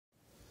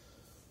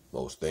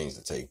most things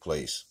that take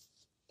place,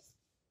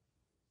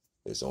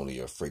 it's only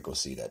a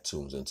frequency that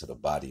tunes into the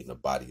body, and the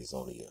body is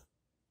only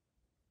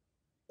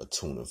a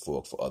tuning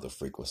fork for other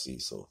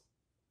frequencies. So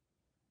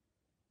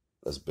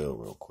let's build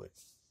real quick.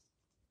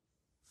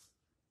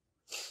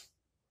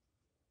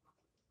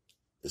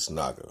 It's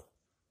NAGA.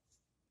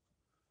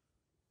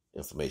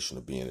 Information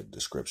will be in the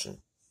description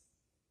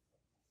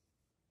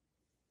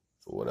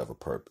for whatever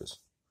purpose.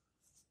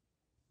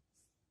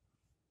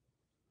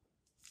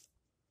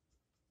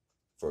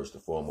 First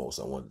and foremost,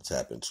 I wanted to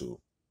tap into,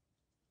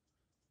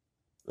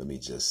 let me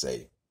just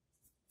say,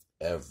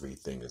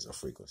 everything is a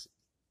frequency.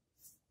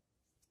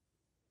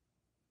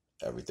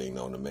 Everything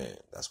known to man.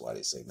 That's why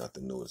they say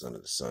nothing new is under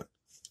the sun.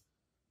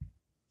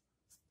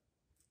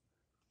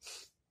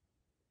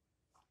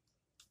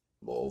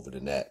 Moreover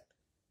than that,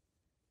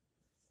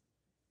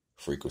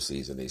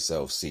 frequencies in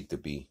themselves seek to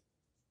be,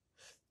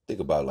 think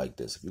about it like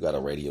this. If you got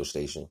a radio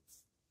station,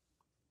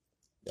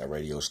 that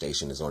radio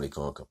station is only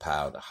going to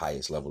compile the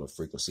highest level of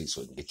frequency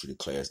so it can get you the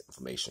clearest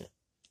information.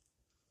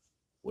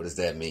 What does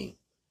that mean?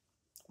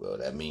 Well,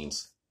 that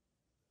means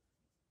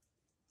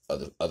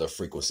other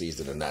frequencies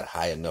that are not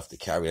high enough to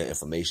carry that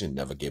information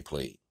never get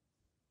played.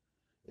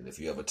 And if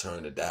you ever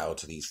turn the dial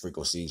to these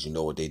frequencies, you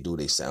know what they do?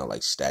 They sound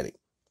like static.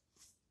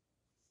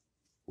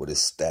 What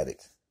is static?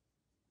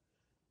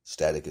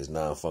 Static is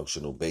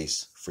non-functional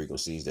bass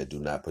frequencies that do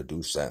not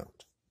produce sound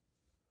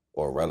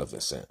or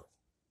relevant sound.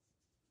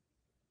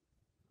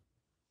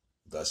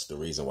 That's the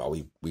reason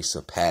why we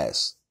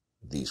surpass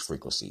these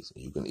frequencies.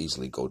 You can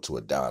easily go to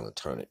a dial and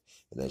turn it.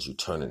 And as you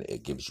turn it,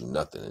 it gives you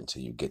nothing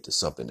until you get to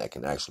something that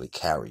can actually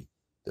carry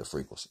the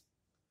frequency.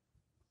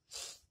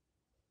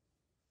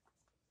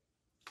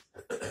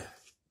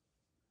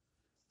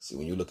 See,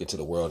 when you look into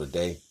the world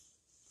today,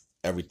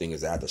 everything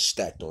is either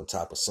stacked on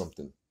top of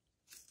something.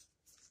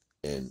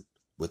 And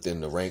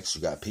within the ranks,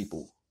 you got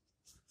people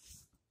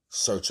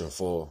searching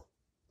for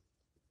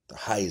the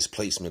highest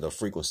placement of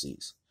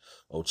frequencies.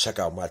 Oh, check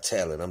out my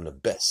talent. I'm the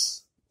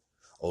best.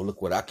 Oh,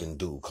 look what I can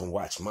do. Come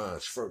watch mine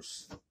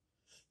first.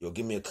 Yo,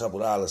 give me a couple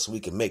dollars so we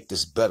can make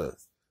this better.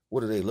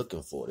 What are they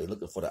looking for? They're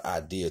looking for the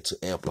idea to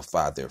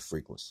amplify their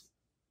frequency.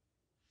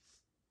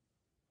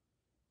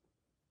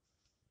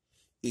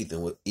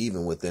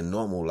 Even within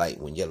normal light,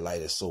 when your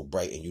light is so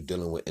bright and you're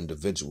dealing with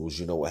individuals,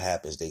 you know what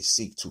happens? They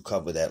seek to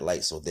cover that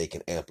light so they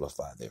can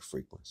amplify their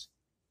frequency.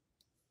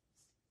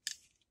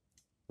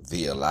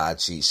 Via lie,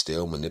 cheat,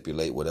 steal,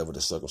 manipulate, whatever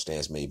the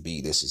circumstance may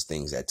be, this is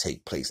things that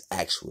take place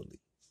actually.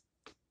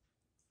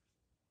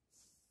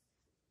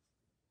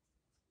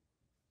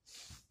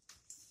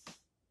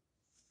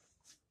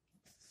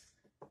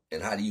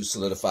 And how do you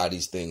solidify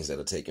these things that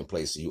are taking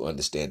place so you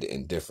understand the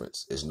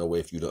indifference? There's no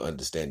way for you to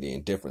understand the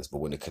indifference, but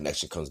when the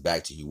connection comes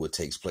back to you, what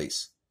takes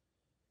place?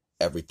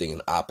 Everything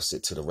in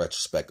opposite to the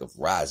retrospect of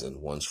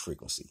rising one's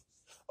frequency.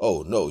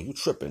 Oh, no, you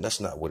tripping.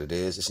 That's not what it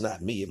is. It's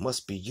not me. It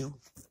must be you.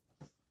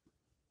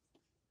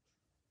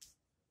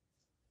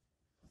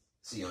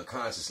 See,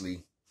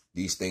 unconsciously,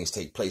 these things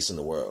take place in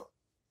the world.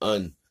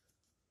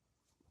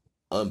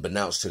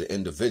 Unbeknownst to the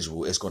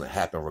individual, it's going to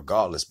happen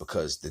regardless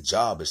because the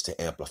job is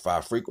to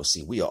amplify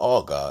frequency. We are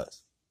all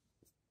gods.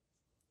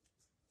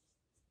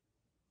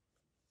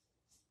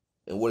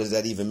 And what does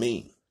that even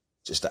mean?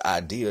 Just the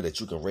idea that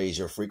you can raise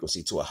your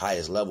frequency to a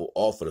highest level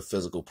off of the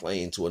physical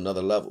plane to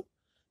another level.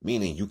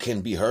 Meaning you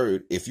can be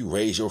heard if you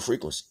raise your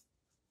frequency.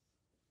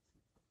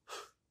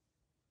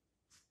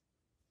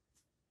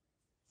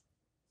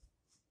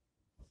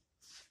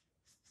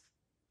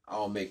 I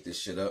don't make this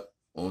shit up.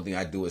 Only thing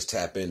I do is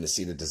tap in to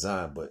see the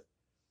design, but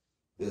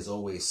there's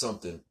always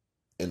something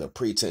in a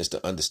pretense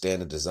to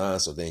understand the design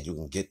so then you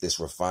can get this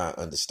refined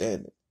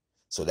understanding.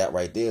 So that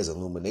right there is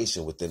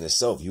illumination within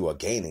itself. You are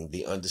gaining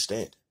the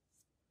understanding.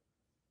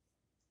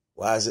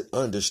 Why is it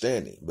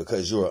understanding?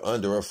 Because you are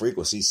under a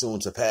frequency soon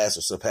to pass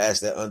or surpass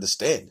that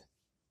understanding.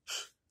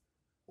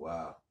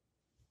 Wow.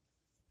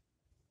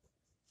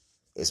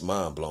 It's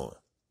mind-blowing.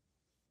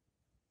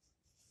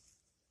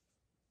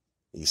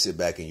 You sit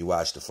back and you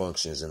watch the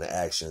functions and the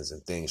actions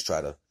and things try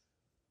to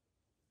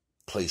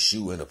place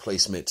you in a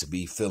placement to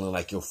be feeling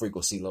like your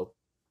frequency low.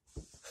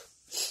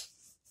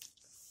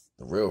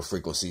 The real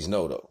frequencies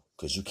know though,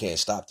 because you can't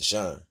stop the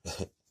shine.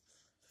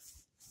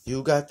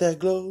 You got that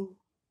glow.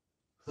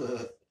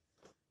 You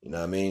know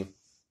what I mean?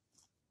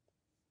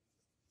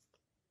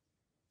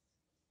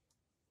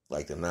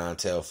 Like the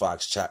nine-tailed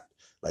fox trapped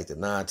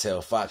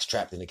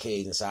in a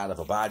cage inside of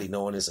a body,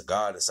 knowing it's a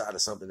guard inside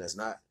of something that's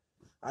not.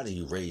 How do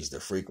you raise the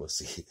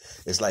frequency?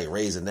 It's like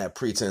raising that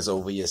pretense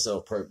over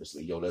yourself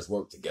purposely. Yo, let's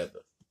work together.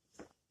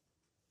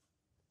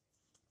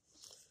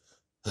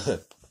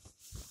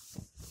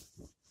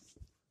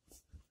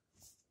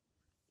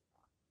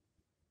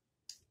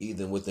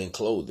 Even within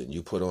clothing,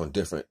 you put on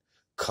different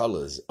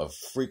colors of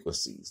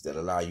frequencies that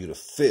allow you to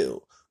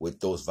feel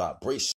with those vibrations.